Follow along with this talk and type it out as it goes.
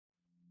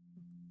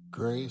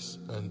Grace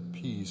and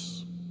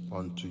peace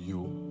unto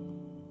you.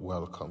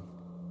 Welcome.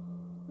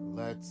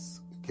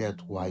 Let's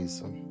get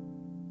wiser.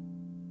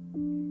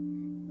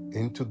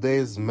 In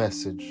today's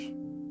message,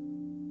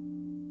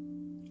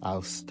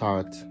 I'll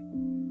start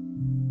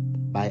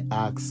by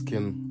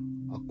asking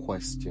a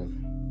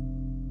question.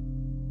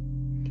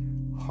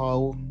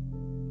 How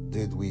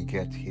did we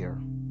get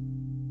here?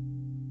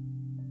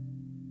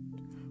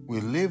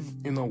 We live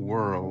in a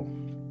world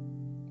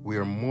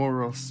where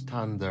moral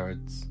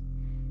standards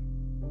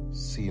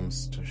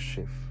seems to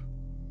shift,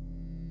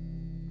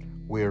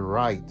 where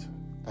right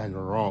and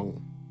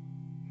wrong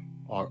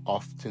are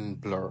often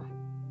blurred.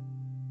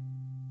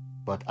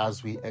 But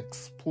as we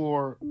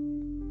explore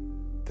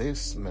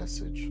this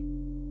message,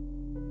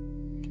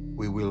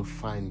 we will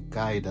find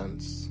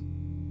guidance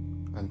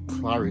and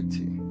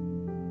clarity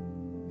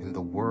in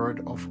the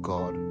Word of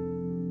God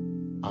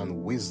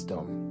and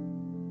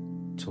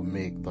wisdom to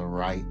make the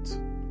right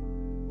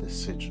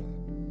decision.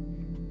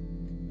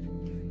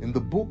 In the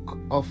book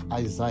of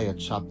Isaiah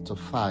chapter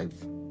 5,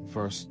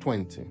 verse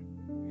 20,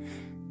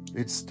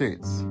 it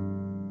states,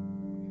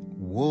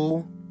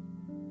 "Woe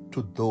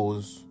to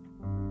those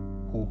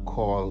who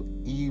call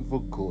evil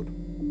good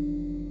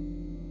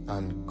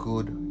and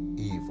good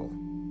evil,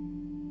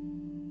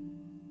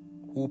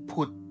 who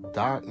put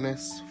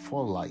darkness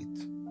for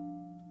light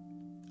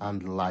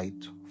and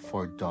light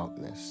for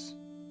darkness,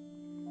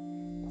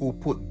 who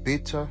put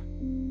bitter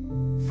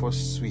for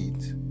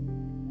sweet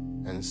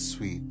and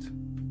sweet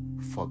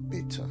for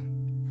bitter."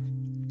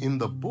 In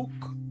the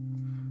book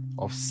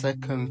of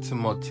 2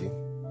 Timothy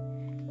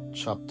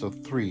chapter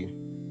 3,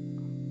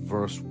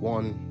 verse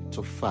 1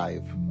 to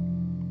 5,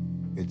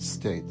 it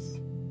states,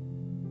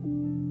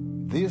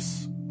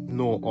 "This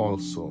know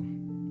also,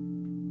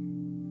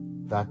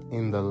 that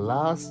in the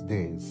last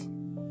days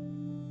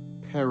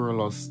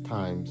perilous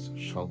times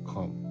shall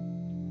come.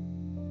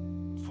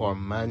 For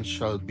man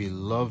shall be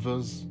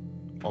lovers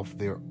of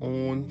their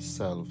own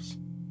selves,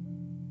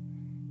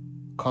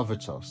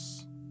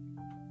 covetous,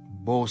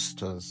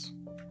 boasters,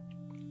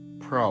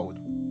 proud,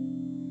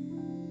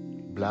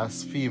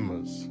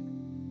 blasphemers,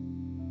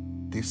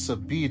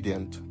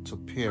 disobedient to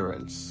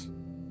parents,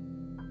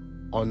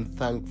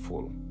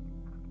 unthankful,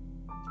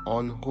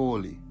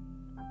 unholy,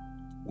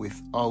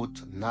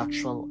 without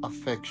natural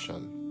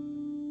affection,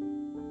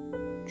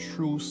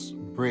 truce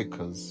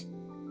breakers,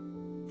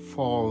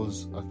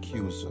 false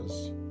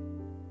accusers,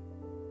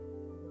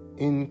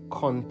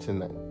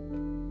 incontinent,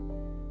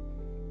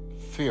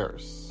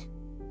 fierce,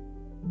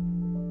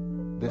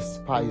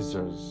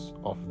 despisers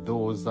of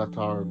those that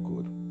are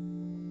good,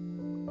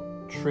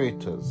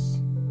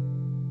 traitors,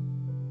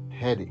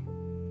 heady,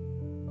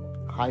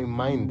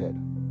 high-minded,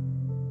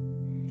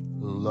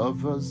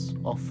 lovers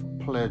of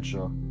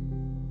pleasure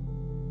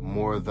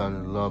more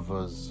than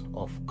lovers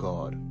of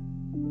God,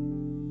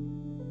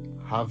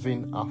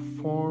 having a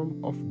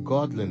form of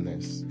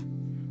godliness,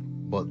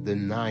 but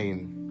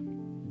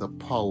denying the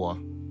power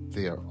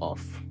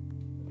thereof.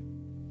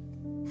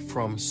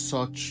 From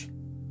such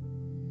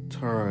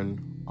turn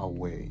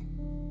away."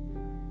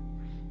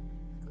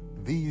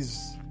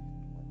 These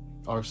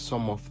are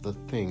some of the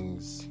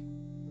things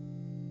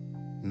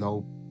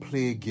now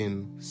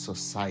plaguing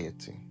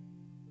society.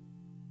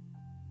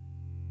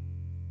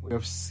 We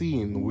have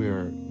seen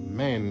where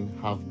men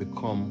have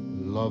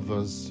become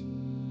lovers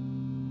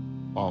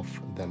of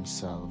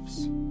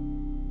themselves,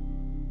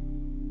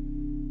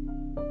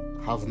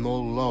 have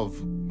no love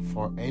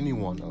for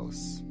anyone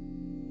else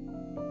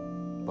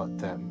but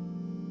them,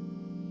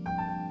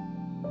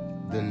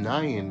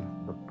 denying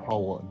the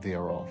power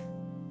thereof,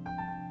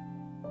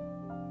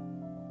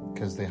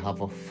 because they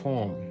have a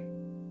form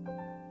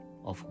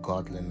of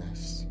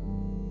godliness.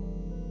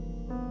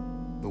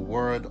 The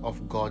Word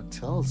of God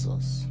tells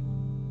us,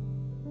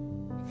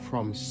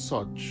 "From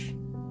such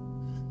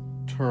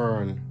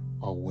turn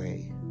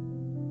away."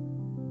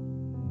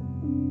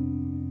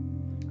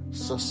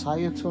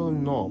 Societal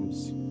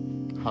norms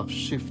have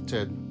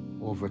shifted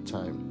over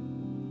time,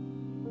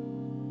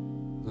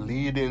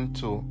 leading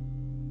to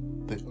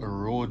the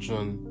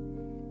erosion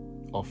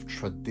of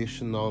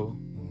traditional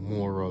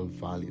moral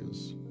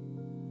values.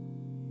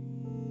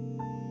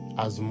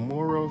 As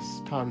moral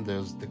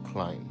standards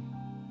decline,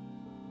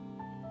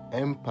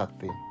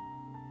 empathy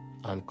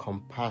and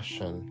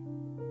compassion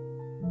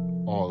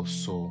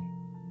also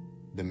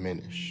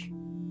diminish.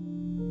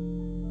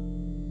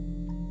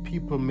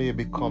 People may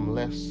become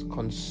less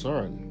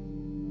concerned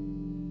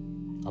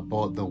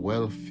about the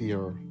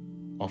welfare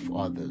of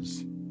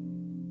others,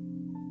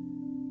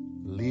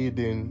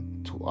 leading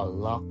to a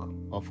lack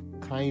of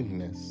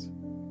kindness,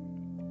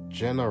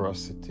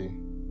 generosity,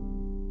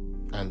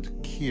 and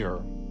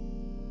care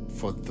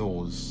for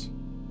those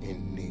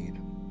in need.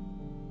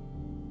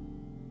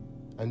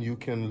 And you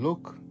can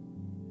look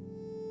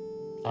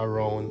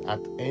around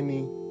at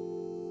any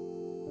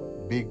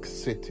big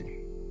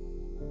city,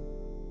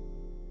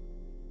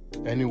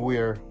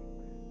 anywhere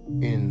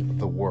in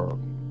the world,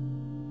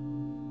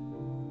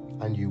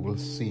 and you will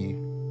see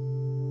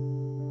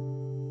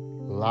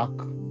lack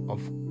of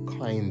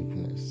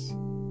kindness,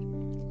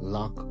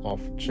 lack of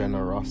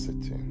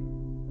generosity,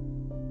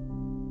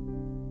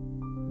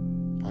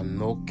 and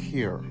no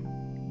care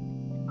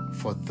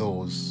for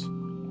those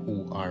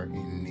who are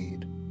in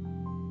need.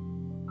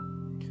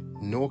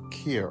 No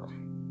care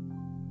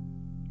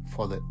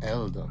for the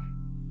elder.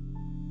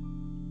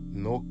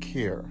 No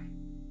care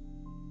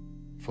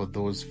for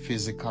those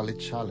physically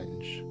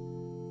challenged.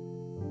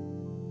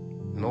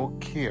 No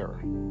care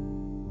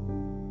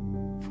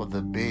for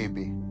the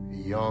baby,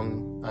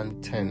 young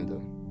and tender.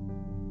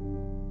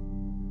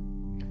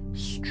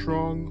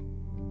 Strong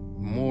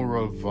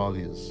moral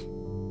values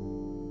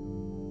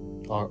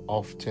are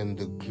often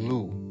the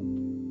glue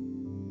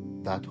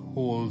that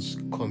holds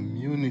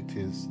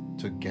communities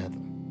together.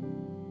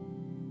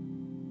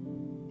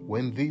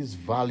 When these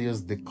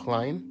values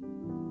decline,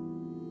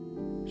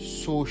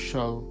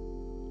 social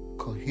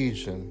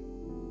cohesion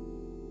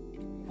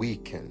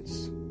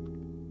weakens,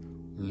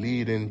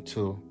 leading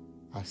to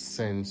a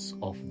sense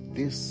of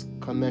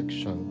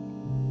disconnection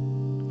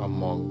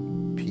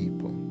among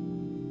people.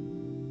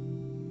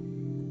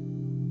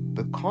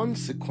 The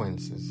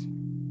consequences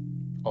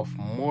of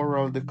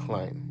moral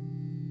decline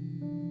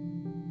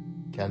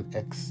can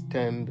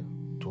extend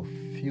to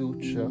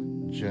future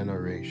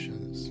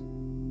generations,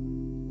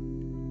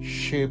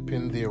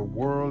 shaping their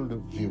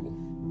worldview,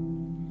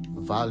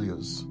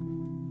 values,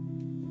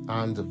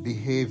 and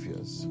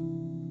behaviors.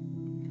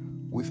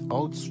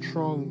 Without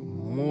strong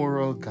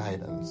moral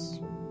guidance,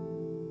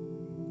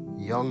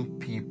 young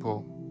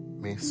people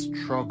may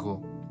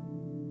struggle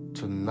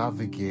to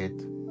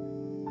navigate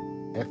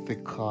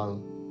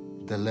ethical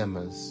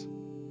dilemmas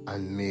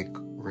and make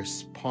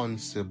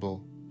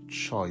responsible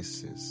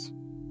choices.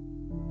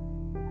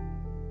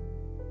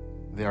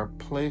 There are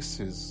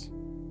places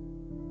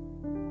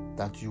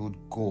that you would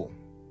go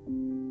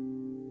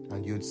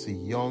and you'd see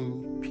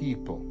young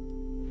people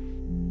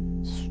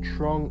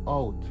strung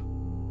out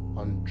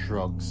on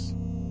drugs,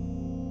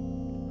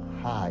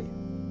 high,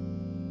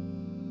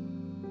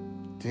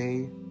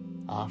 day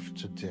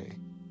after day.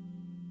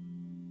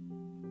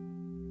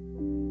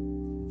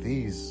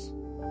 These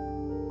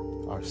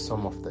are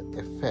some of the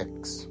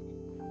effects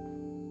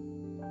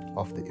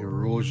of the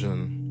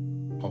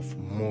erosion of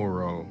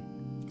moral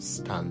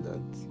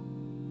standards.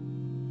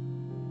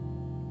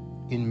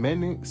 In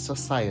many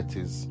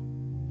societies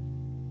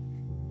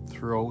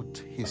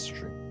throughout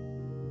history,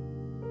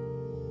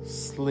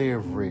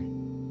 slavery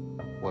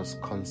was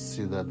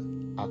considered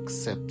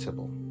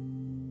acceptable,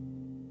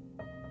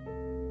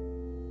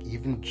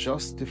 even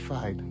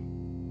justified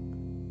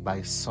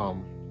by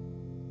some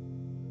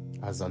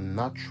as a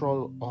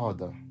natural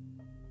order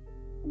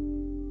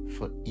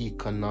for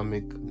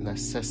economic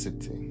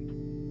necessity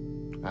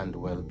and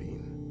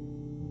well-being.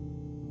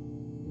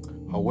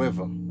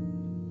 However,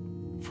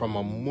 from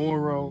a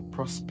moral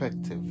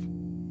perspective,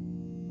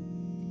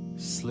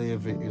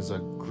 slavery is a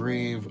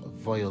grave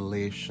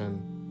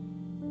violation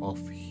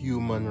of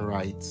human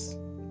rights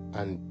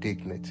and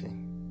dignity.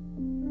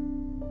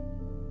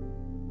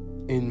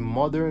 In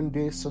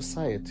modern-day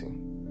society,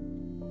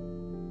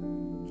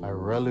 a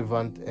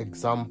relevant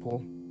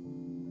example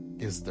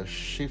is the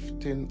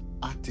shifting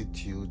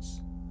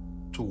attitudes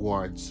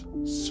towards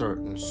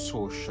certain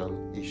social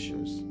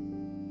issues,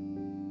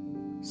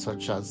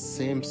 such as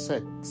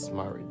same-sex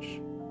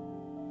marriage.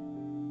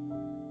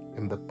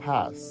 In the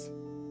past,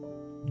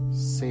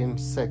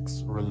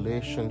 same-sex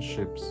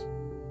relationships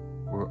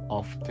were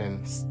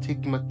often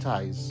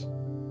stigmatized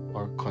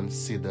or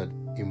considered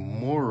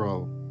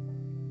immoral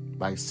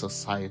by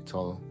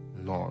societal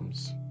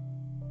norms.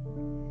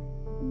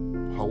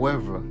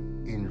 However,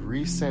 in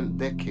recent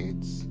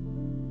decades,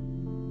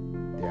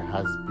 there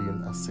has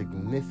been a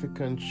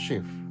significant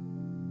shift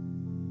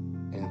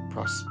in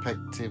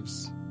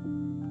perspectives,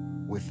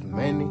 with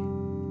many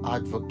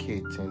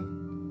advocating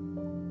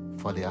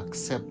for the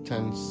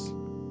acceptance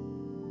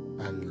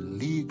and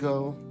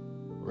legal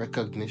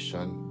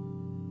recognition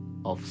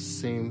of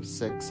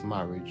same-sex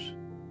marriage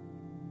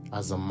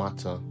as a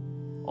matter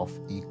of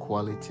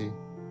equality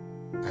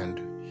and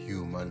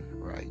human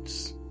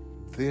rights.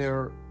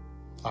 There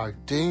are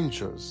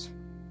dangers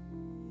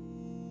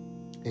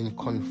in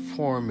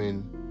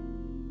conforming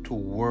to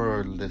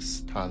worldly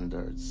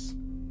standards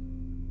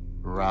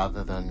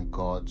rather than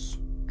God's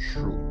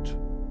truth.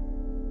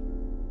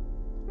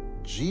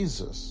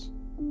 Jesus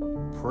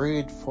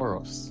prayed for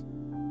us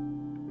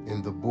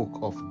in the book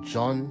of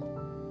John,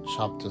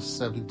 chapter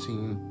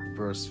 17,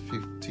 verse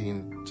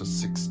 15 to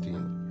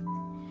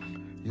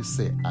 16. You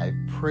say, I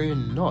pray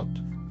not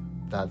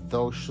that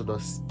thou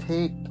shouldest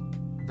take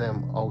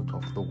them out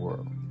of the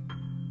world,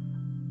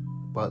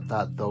 but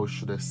that thou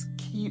shouldest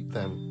keep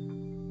them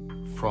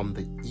from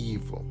the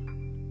evil.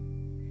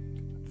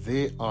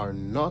 They are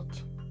not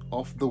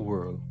of the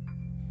world,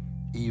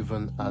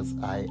 even as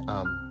I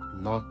am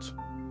not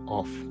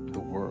of the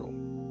world.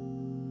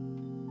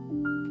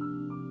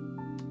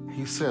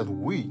 He said,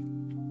 we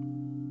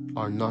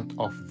are not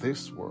of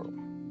this world,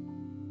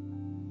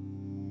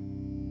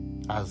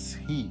 as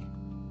he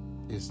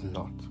is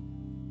not.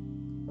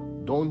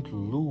 Don't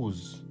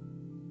lose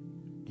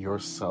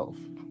yourself.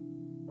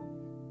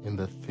 in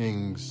the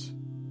things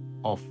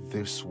of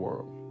this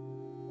world.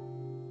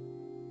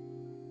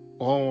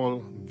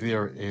 All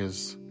there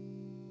is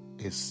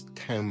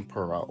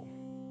temporal.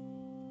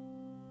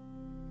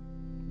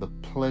 The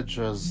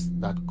pleasures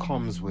that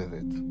comes with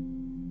it,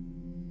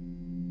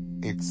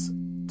 it's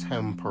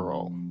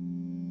temporal.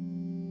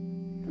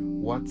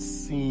 What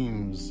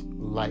seems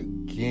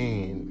like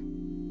gain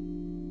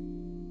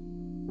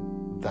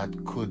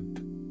that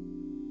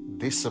could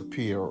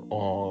disappear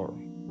or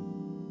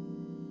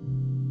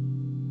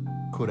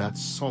could at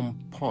some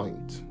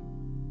point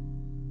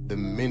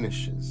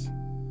diminishes,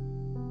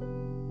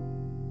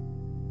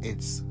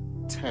 it's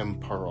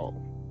temporal.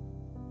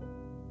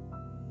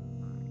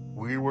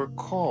 We were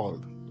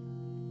called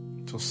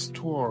to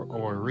store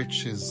our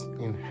riches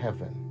in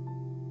heaven,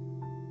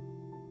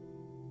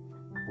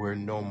 where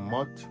no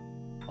moth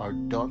or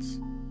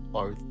dust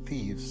or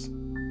thieves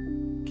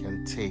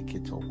can take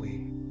it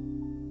away.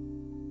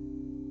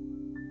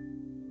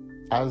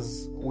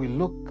 As we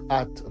look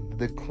at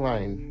the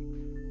decline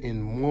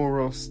in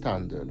moral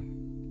standard,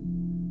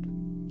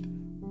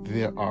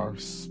 there are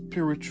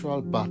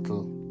spiritual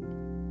battles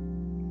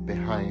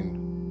behind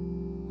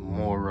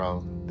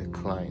moral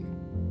decline.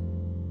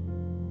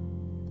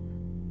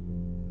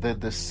 The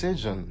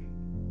decision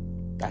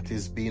that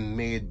is being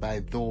made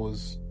by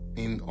those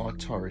in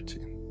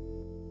authority,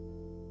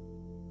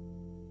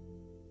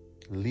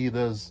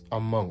 leaders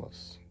among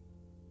us,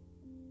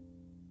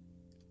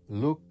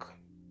 look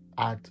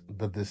at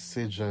the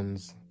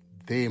decisions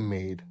they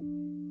made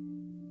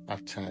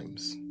at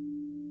times.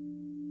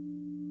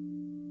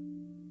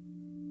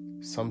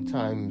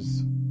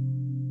 Sometimes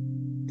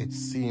it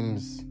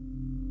seems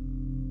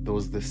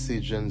those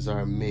decisions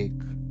are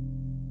made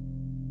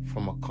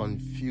from a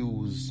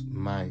confused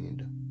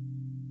mind.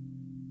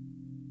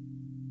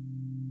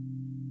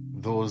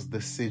 Those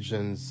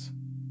decisions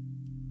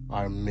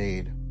are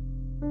made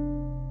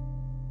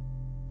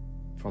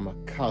from a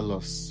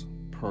callous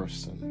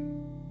person.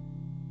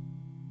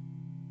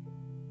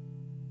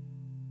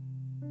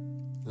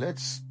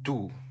 Let's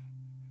do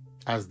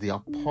as the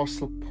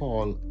Apostle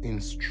Paul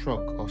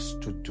instructs us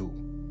to do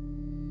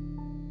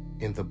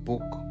in the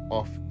book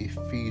of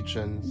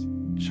Ephesians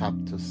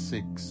chapter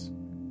 6,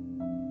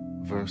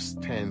 verse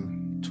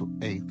 10 to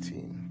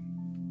 18.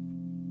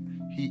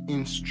 He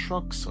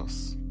instructs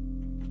us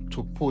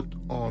to put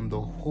on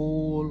the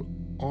whole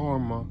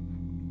armor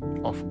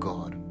of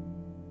God.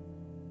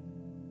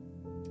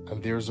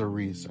 And there's a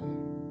reason.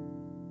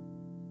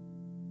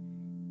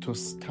 To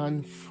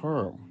stand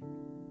firm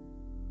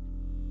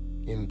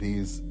in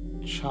these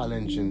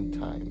challenging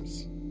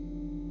times.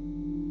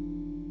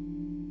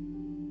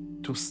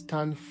 To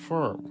stand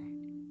firm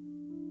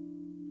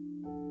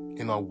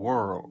in a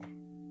world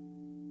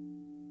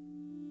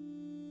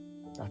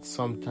that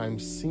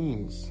sometimes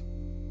seems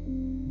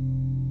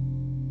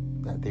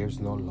that there's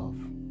no love.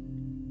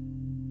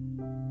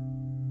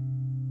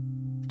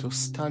 To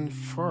stand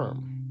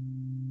firm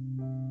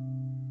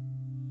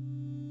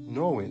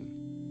knowing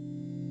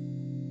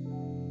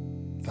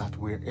that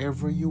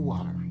wherever you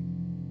are,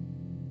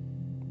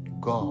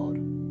 God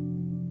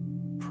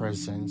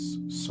presence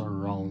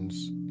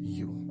surrounds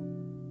you.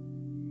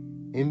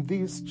 In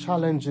these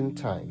challenging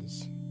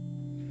times,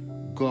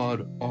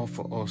 God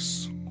offers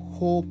us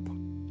hope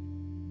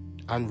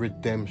and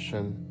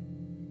redemption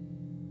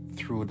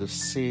through the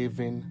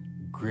saving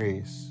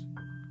grace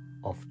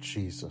of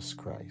Jesus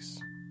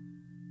Christ.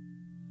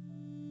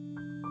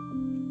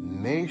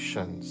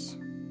 Nations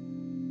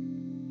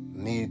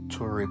need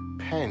to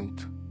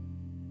repent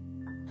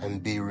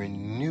and be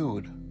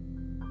renewed,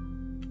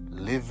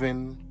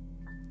 living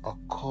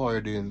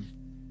according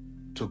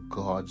to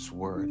God's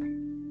word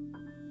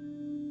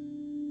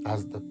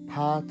as the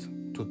path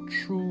to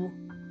true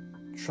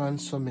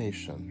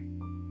transformation.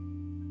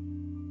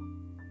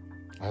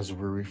 As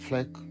we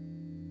reflect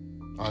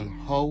on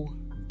how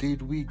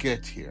did we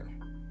get here,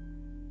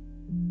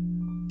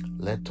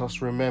 let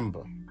us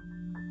remember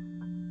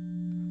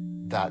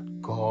that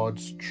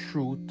God's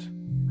truth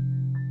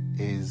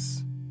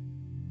is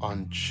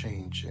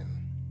unchanging.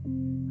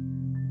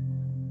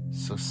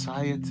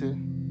 Society,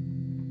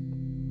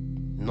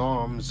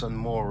 norms and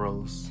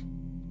morals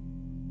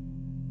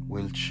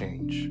will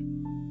change.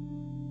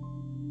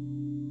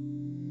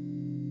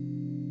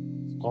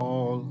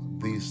 All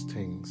these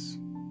things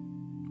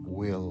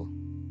will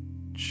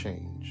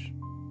change.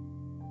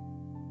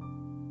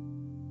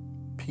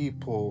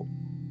 People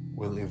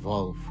will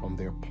evolve from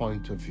their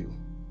point of view.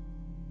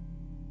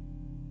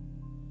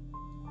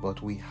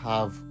 But we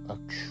have a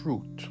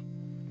truth,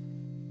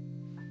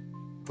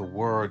 the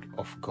Word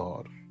of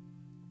God.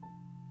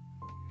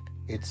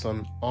 It's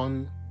an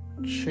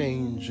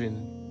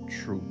unchanging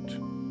truth.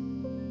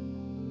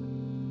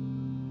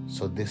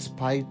 So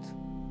despite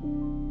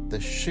the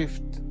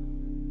shift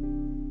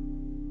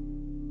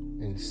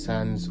in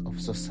sands of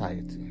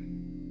society,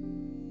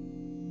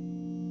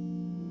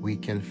 we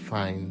can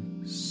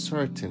find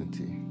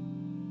certainty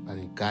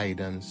and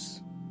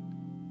guidance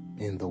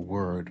in the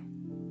Word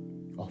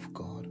of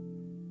God.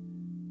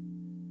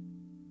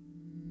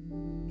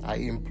 I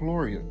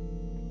implore you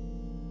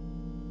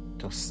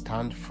to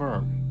stand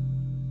firm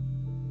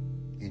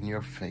in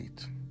your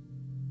faith,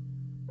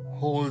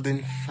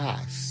 holding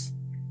fast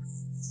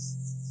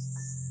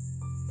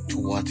to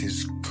what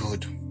is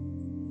good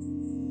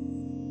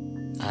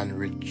and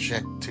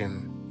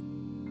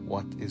rejecting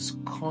what is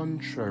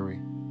contrary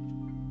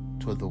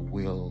to the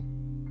will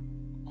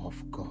of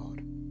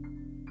God.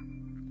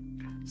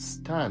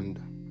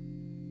 Stand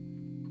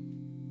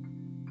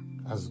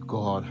as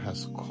God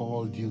has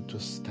called you to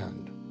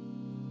stand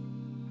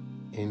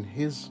in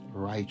His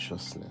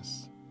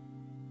righteousness,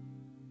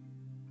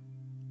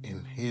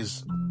 in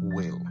His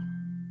will.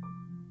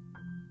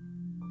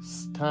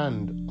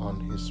 Stand on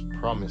His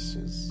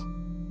promises,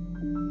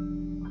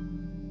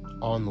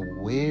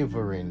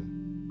 unwavering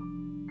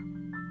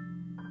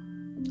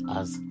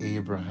as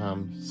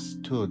Abraham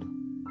stood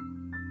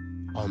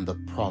on the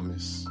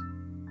promise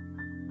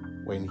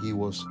when he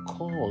was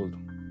called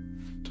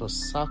to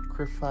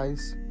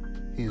sacrifice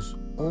his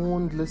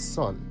only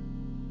son,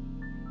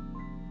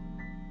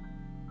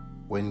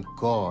 when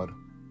God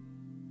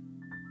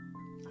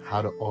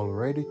had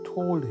already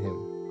told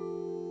him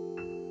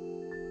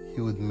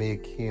He would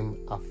make him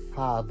a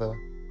father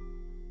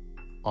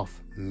of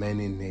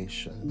many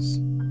nations.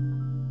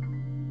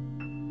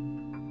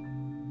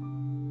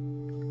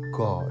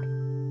 God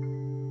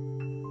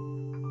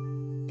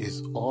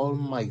is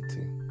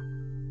almighty,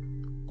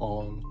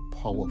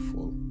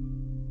 all-powerful.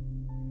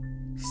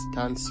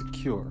 Stand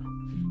secure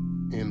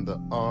in the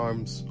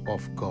arms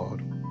of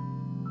God.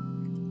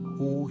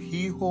 Who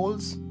He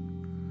holds,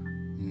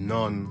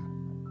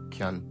 none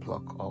can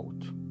pluck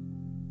out.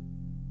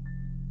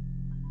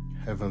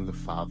 Heavenly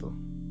Father,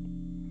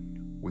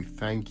 we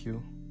thank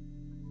You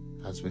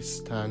as we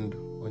stand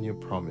on Your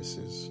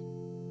promises,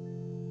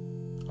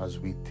 as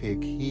we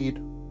take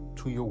heed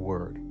to Your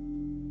word.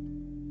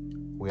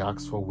 We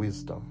ask for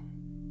wisdom.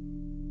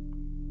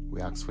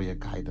 We ask for Your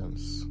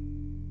guidance.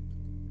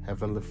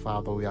 Heavenly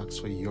Father, we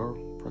ask for Your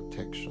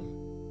protection.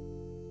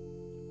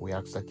 We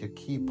ask that You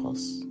keep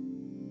us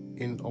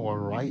in our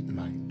right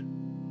mind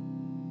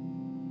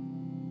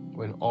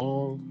when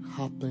all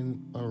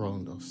happen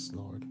around us,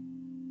 Lord.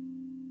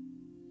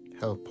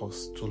 Help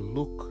us to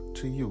look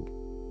to You.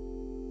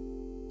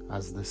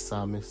 As the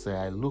psalmist said,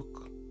 I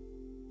look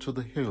to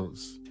the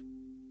hills,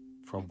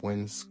 from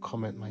whence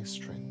cometh my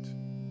strength.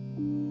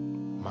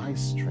 My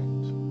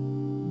strength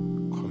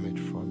cometh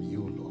from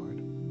You, Lord.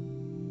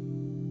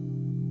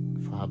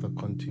 Father,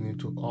 continue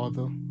to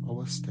order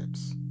our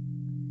steps.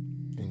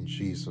 In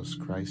Jesus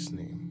Christ's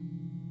name,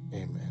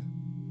 amen.